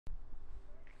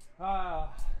So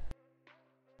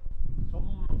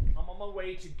I'm on my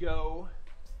way to go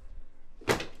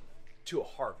to a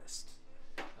harvest.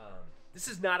 This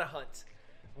is not a hunt.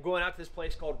 I'm going out to this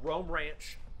place called Rome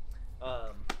Ranch.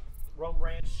 Rome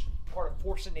Ranch, part of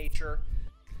Force of Nature.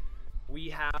 We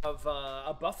have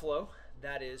a buffalo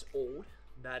that is old,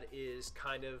 that is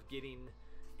kind of getting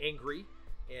angry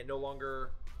and no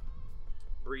longer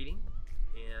breeding.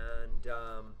 And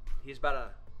he's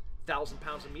about 1,000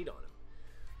 pounds of meat on him.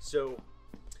 So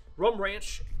Rome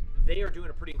Ranch, they are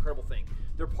doing a pretty incredible thing.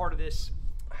 They're part of this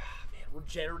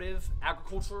regenerative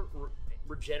agriculture,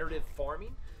 regenerative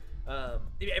farming.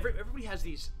 Everybody has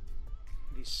these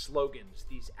slogans,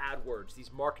 these ad words,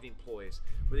 these marketing ploys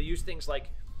where they use things like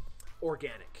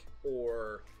organic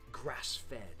or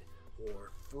grass-fed or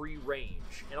free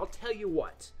range. And I'll tell you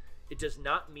what, it does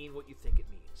not mean what you think it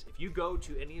means. If you go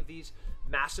to any of these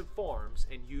massive farms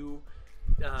and you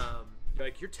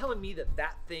you're telling me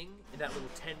that thing in that little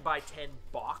 10 by 10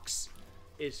 box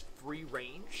is free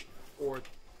range or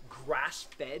grass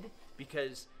fed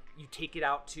because you take it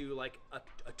out to like a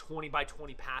 20 by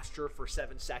 20 pasture for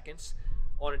 7 seconds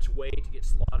on its way to get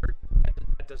slaughtered,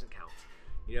 that doesn't count.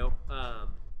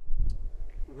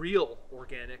 Real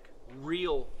organic,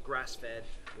 real grass fed,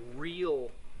 real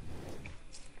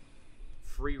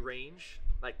free range,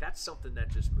 like that's something that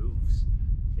just moves.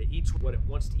 It eats what it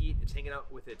wants to eat. It's hanging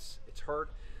out with its herd.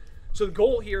 So the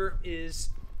goal here is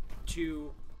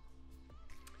to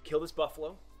kill this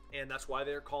buffalo, and that's why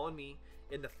they're calling me,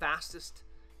 in the fastest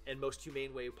and most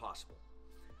humane way possible.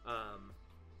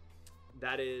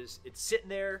 That is, it's sitting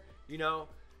there,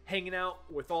 hanging out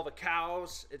with all the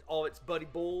cows, all its buddy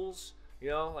bulls.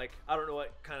 Like, I don't know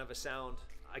what kind of a sound.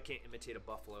 I can't imitate a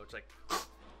buffalo. It's like,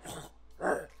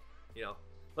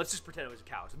 let's just pretend it was a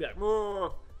cow. It'll be like,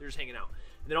 they're just hanging out.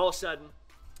 And then all of a sudden,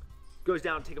 goes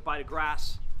down and take a bite of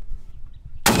grass.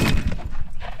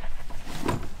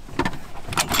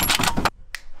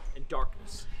 And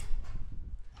darkness.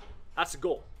 That's the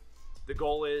goal. The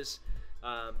goal is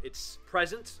it's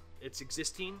present, it's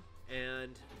existing,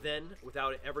 and then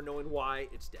without it ever knowing why,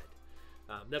 it's dead.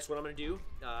 That's what I'm going to do.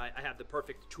 I have the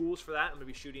perfect tools for that. I'm going to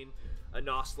be shooting a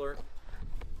Nosler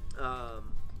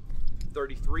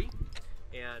 33.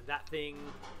 And that thing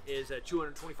is a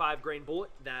 225 grain bullet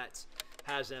that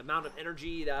has an amount of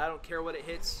energy that I don't care what it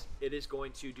hits. It is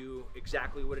going to do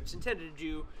exactly what it's intended to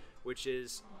do, which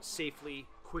is safely,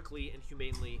 quickly, and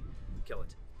humanely kill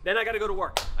it. Then I got to go to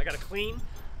work. I got to clean.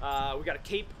 We got to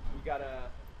cape. We got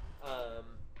to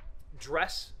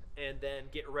dress, and then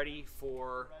get ready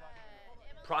for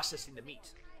processing the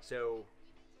meat. So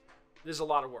there's a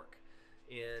lot of work.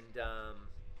 And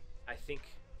I think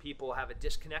people have a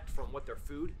disconnect from what their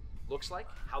food looks like,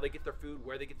 how they get their food,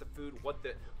 where they get the food, what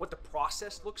the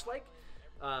process looks like.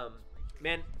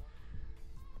 Man,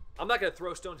 I'm not going to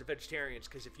throw stones at vegetarians,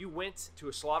 because if you went to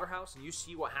a slaughterhouse and you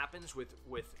see what happens with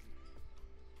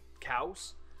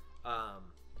cows,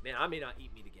 man, I may not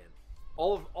eat meat again.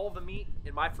 All of the meat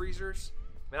in my freezers,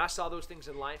 man, I saw those things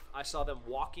in life. I saw them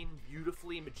walking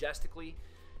beautifully, majestically,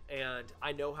 and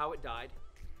I know how it died,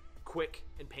 quick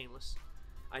and painless.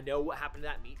 I know what happened to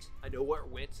that meat. I know where it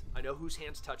went. I know whose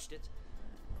hands touched it.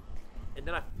 And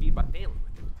then I feed my family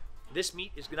with it. This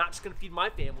meat is not just going to feed my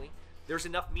family. There's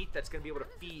enough meat that's going to be able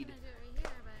to feed.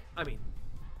 I mean,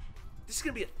 this is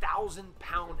going to be a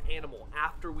 1,000-pound animal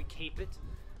after we cape it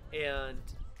and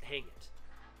hang it.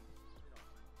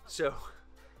 So,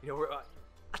 we're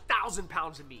 1,000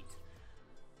 pounds of meat.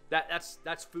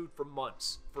 That's food for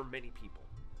months for many people.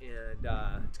 And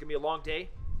it's going to be a long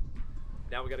day.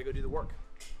 Now we got to go do the work.